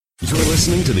You're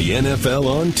listening to the NFL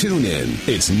on TuneIn.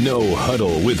 It's No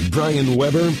Huddle with Brian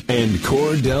Weber and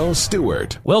Cordell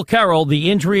Stewart. Will Carroll,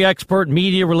 the injury expert,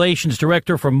 media relations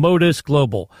director for Modus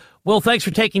Global. Will, thanks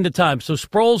for taking the time. So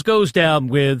Sproles goes down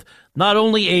with not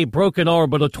only a broken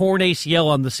arm, but a torn ACL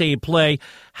on the same play.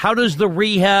 How does the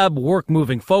rehab work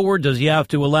moving forward? Does he have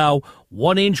to allow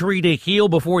one injury to heal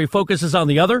before he focuses on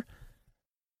the other?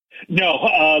 No,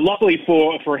 luckily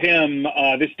for him,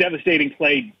 this devastating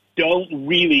play don't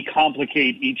really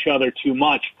complicate each other too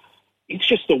much. It's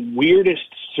just the weirdest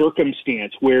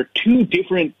circumstance where two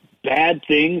different bad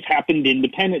things happened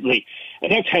independently.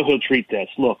 And that's how he'll treat this.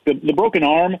 Look, the broken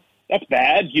arm, that's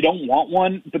bad. You don't want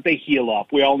one, but they heal up.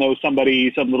 We all know some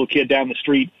little kid down the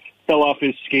street fell off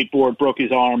his skateboard, broke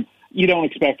his arm. You don't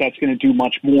expect that's going to do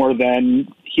much more than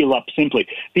heal up simply.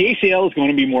 The ACL is going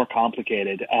to be more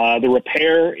complicated. The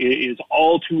repair is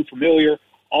all too familiar,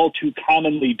 all too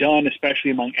commonly done, especially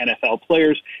among NFL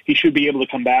players. He should be able to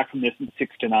come back from this in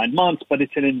 6 to 9 months, but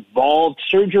it's an involved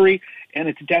surgery, and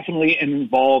it's definitely an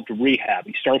involved rehab.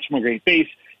 He starts from a great base.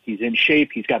 He's in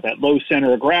shape. He's got that low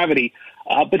center of gravity,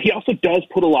 but he also does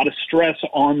put a lot of stress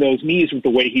on those knees with the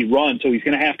way he runs, so he's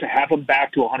going to have them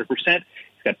back to 100%. He's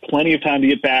got plenty of time to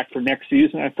get back for next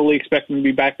season. I fully expect him to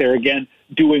be back there again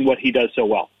doing what he does so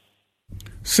well.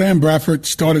 Sam Bradford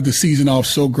started the season off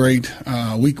so great,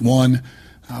 week one.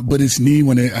 But his knee,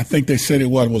 I think they said it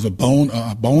was a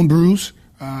bone bruise.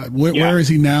 Where is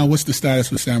he now? What's the status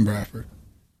with Sam Bradford?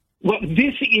 Well,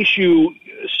 this issue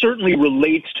certainly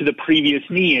relates to the previous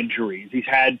knee injuries. He's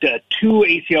had 2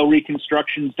 ACL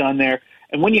reconstructions done there.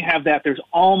 And when you have that, there's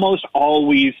almost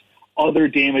always other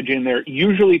damage in there,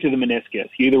 usually to the meniscus.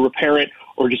 You either repair it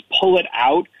or just pull it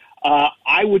out.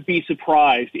 I would be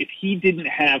surprised if he didn't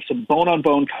have some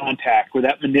bone-on-bone contact where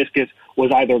that meniscus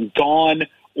was either gone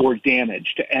or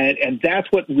damaged. And that's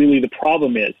what really the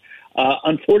problem is.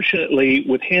 Unfortunately,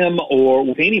 with him or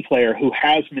with any player who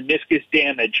has meniscus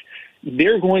damage,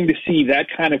 they're going to see that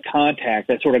kind of contact,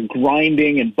 that sort of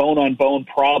grinding and bone-on-bone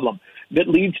problem that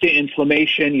leads to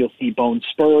inflammation. You'll see bone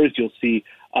spurs. You'll see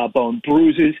bone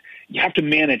bruises. You have to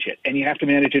manage it, and you have to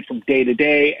manage it from day to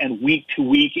day and week to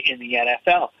week in the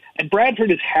NFL. And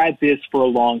Bradford has had this for a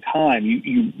long time.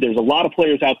 There's a lot of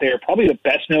players out there. Probably the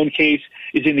best-known case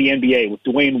is in the NBA with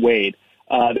Dwayne Wade.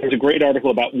 There's a great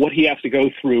article about what he has to go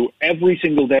through every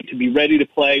single day to be ready to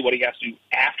play, what he has to do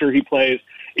after he plays.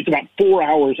 It's about 4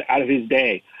 hours out of his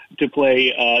day to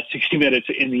play 60 minutes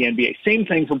in the NBA. Same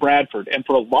thing for Bradford and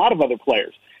for a lot of other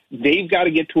players. They've got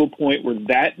to get to a point where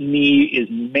that knee is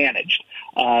managed.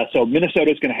 So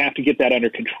Minnesota's going to have to get that under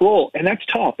control, and that's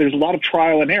tough. There's a lot of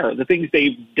trial and error. The things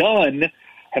they've done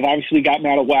have obviously gotten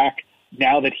out of whack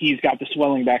now that he's got the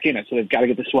swelling back in it. So they've got to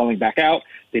get the swelling back out.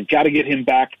 They've got to get him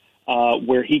back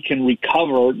where he can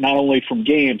recover not only from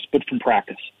games but from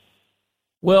practice.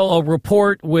 Well, a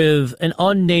report with an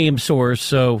unnamed source,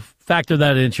 so factor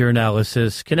that into your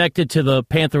analysis, connected to the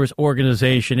Panthers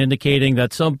organization, indicating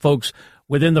that some folks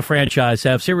within the franchise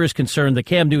have serious concern that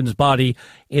Cam Newton's body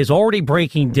is already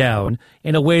breaking down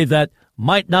in a way that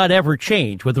might not ever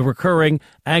change with the recurring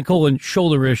ankle and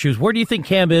shoulder issues. Where do you think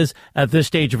Cam is at this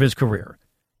stage of his career?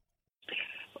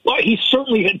 Well, he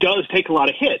certainly does take a lot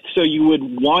of hits, so you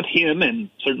would want him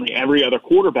and certainly every other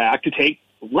quarterback to take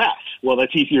less. Well,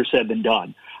 that's easier said than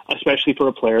done, especially for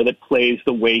a player that plays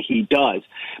the way he does.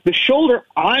 The shoulder,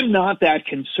 I'm not that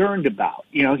concerned about.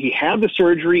 He had the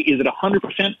surgery. Is it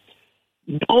 100%?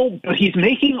 No, but he's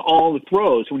making all the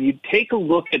throws. When you take a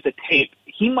look at the tape,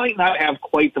 he might not have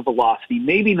quite the velocity,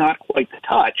 maybe not quite the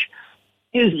touch.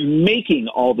 He is making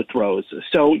all the throws.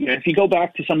 So if you go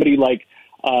back to somebody like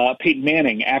Peyton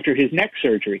Manning after his neck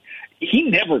surgery, he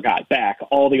never got back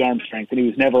all the arm strength, and he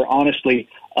was never, honestly,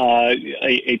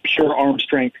 a pure arm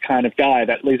strength kind of guy.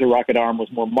 That laser rocket arm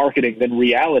was more marketing than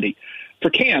reality. For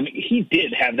Cam, he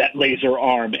did have that laser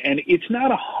arm, and it's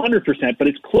not 100%, but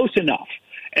it's close enough.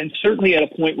 And certainly at a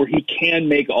point where he can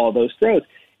make all those throws.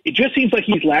 It just seems like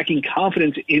he's lacking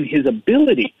confidence in his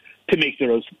ability to make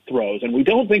those throws. And we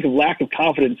don't think of lack of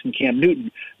confidence in Cam Newton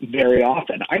very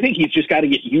often. I think he's just got to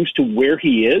get used to where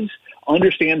he is,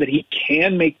 understand that he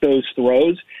can make those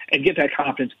throws, and get that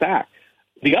confidence back.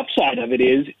 The upside of it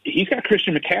is he's got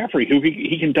Christian McCaffrey, who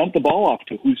he can dump the ball off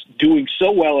to, who's doing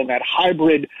so well in that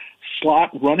hybrid slot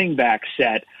running back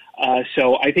set.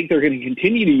 So I think they're going to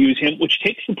continue to use him, which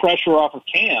takes the pressure off of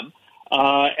Cam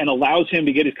and allows him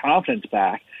to get his confidence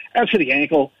back. As for the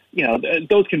ankle,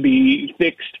 those can be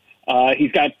fixed.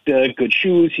 He's got good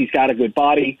shoes. He's got a good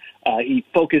body. He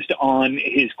focused on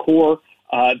his core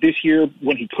this year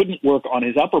when he couldn't work on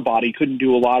his upper body, couldn't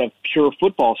do a lot of pure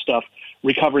football stuff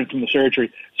recovering from the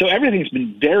surgery. So everything's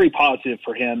been very positive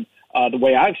for him. the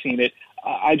way I've seen it,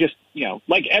 I just,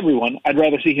 like everyone, I'd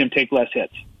rather see him take less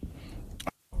hits.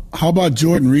 How about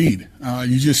Jordan Reed?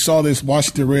 You just saw this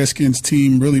Washington Redskins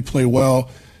team really play well.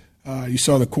 You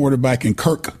saw the quarterback in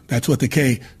Kirk. That's what the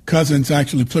K. Cousins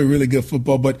actually play really good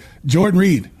football. But Jordan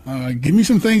Reed, give me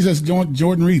some things that's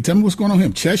Jordan Reed. Tell me what's going on with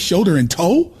him. Chest, shoulder, and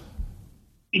toe?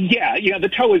 Yeah, the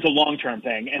toe is a long-term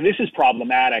thing, and this is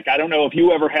problematic. I don't know if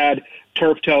you ever had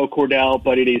turf toe, Cordell,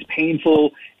 but it is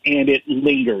painful and it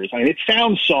lingers. I mean, it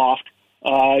sounds soft.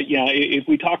 If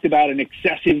we talked about an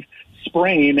excessive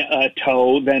sprain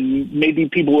toe, then maybe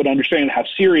people would understand how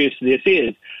serious this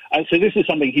is. So this is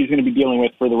something he's going to be dealing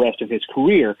with for the rest of his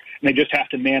career, and they just have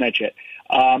to manage it.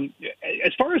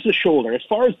 As far as the shoulder, as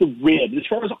far as the ribs, as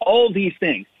far as all of these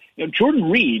things,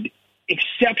 Jordan Reed,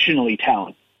 exceptionally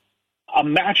talented. A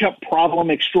matchup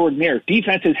problem extraordinaire.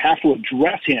 Defenses have to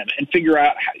address him and figure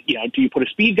out, do you put a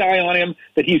speed guy on him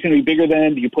that he's going to be bigger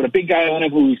than? Do you put a big guy on him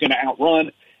who he's going to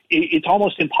outrun? It's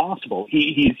almost impossible.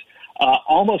 He's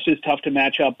almost as tough to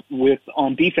match up with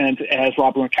on defense as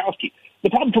Rob Gronkowski. The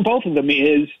problem for both of them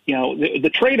is,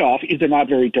 the trade-off is they're not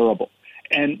very durable.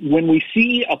 And when we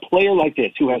see a player like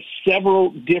this who has several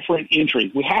different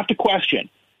injuries, we have to question,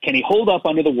 can he hold up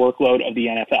under the workload of the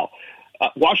NFL?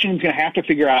 Washington's going to have to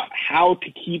figure out how to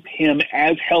keep him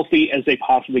as healthy as they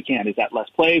possibly can. Is that less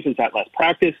plays? Is that less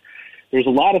practice? There's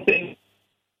a lot of things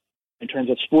in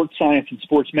terms of sports science and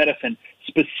sports medicine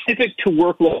specific to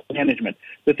workload management.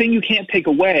 The thing you can't take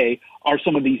away are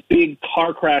some of these big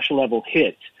car crash level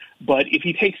hits. But if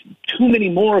he takes too many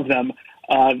more of them,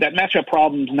 that matchup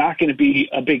problem is not going to be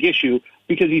a big issue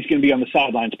because he's going to be on the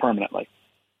sidelines permanently.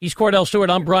 He's Cordell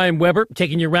Stewart. I'm Brian Weber,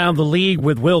 taking you around the league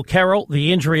with Will Carroll,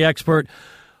 the injury expert.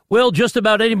 Will, just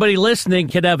about anybody listening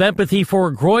can have empathy for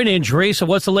a groin injury. So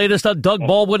what's the latest on Doug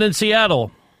Baldwin in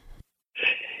Seattle?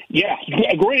 Yeah,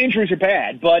 groin injuries are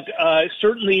bad, but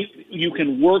certainly you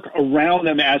can work around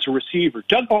them as a receiver.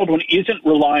 Doug Baldwin isn't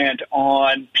reliant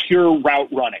on pure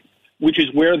route running, which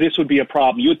is where this would be a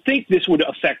problem. You would think this would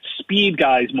affect speed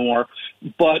guys more,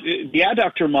 but the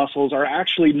adductor muscles are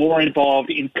actually more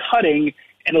involved in cutting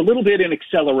and a little bit in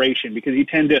acceleration because you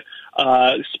tend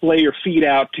to splay your feet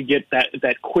out to get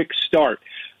that quick start.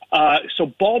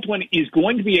 So Baldwin is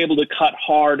going to be able to cut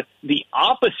hard the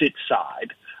opposite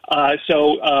side.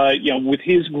 With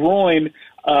his groin,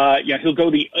 he'll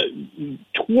go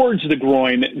towards the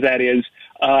groin, that is,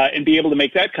 and be able to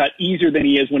make that cut easier than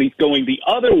he is when he's going the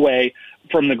other way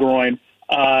from the groin.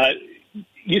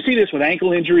 You see this with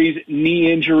ankle injuries,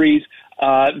 knee injuries,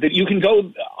 that you can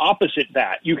go opposite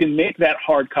that. You can make that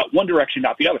hard cut one direction,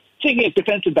 not the other. Thing is,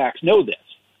 defensive backs know this.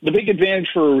 The big advantage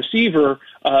for a receiver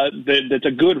that's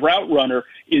a good route runner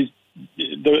is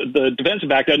the defensive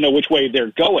back doesn't know which way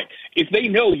they're going. If they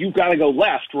know you've got to go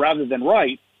left rather than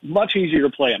right, much easier to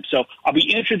play him. So I'll be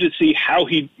interested to see how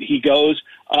he goes.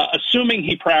 Assuming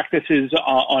he practices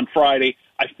on Friday,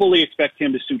 I fully expect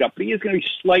him to suit up. But he is going to be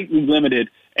slightly limited,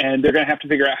 and they're going to have to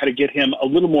figure out how to get him a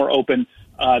little more open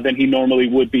than he normally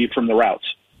would be from the routes.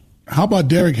 How about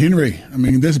Derrick Henry? I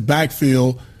mean, this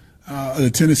backfield,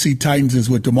 the Tennessee Titans is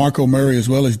with DeMarco Murray as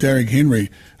well as Derrick Henry.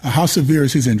 How severe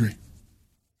is his injury?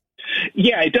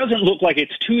 Yeah, it doesn't look like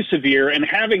it's too severe, and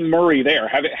having Murray there,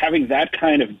 having that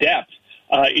kind of depth,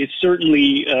 is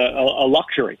certainly a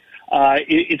luxury.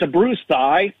 It's a bruised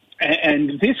thigh,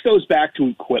 and this goes back to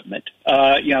equipment.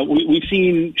 We've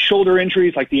seen shoulder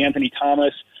injuries like the Anthony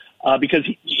Thomas because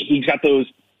he's got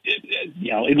those,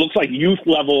 it looks like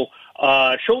youth-level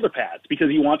shoulder pads because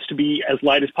he wants to be as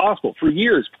light as possible. For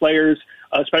years, players,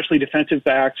 especially defensive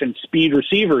backs and speed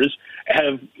receivers,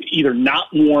 have either not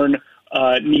worn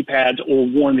knee pads or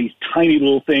worn these tiny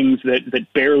little things that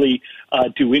barely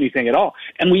do anything at all.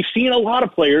 And we've seen a lot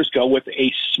of players go with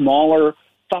a smaller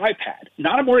thigh pad,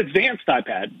 not a more advanced thigh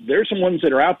pad. There's some ones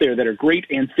that are out there that are great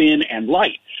and thin and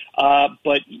light.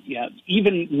 But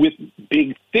even with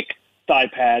big, thick thigh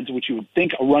pads, which you would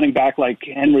think a running back like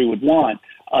Henry would want,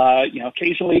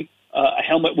 occasionally a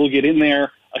helmet will get in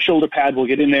there, a shoulder pad will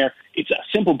get in there. It's a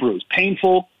simple bruise,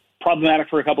 painful, problematic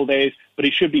for a couple of days, but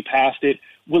he should be past it.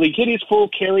 Will he get his full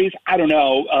carries? I don't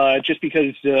know, just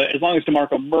because as long as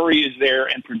DeMarco Murray is there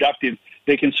and productive,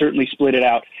 they can certainly split it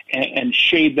out and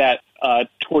shade that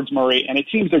towards Murray, and it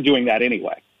seems they're doing that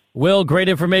anyway. Will, great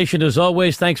information as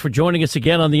always. Thanks for joining us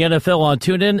again on the NFL on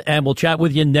TuneIn, and we'll chat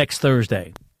with you next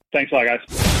Thursday. Thanks a lot, guys.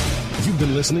 You've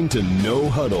been listening to No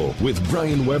Huddle with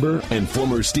Brian Weber and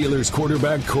former Steelers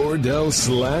quarterback Cordell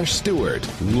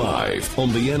 /Stewart. Live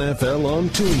on the NFL on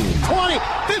TuneIn. 20,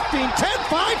 15, 10,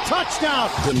 5, touchdown.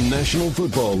 The National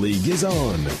Football League is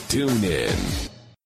on TuneIn.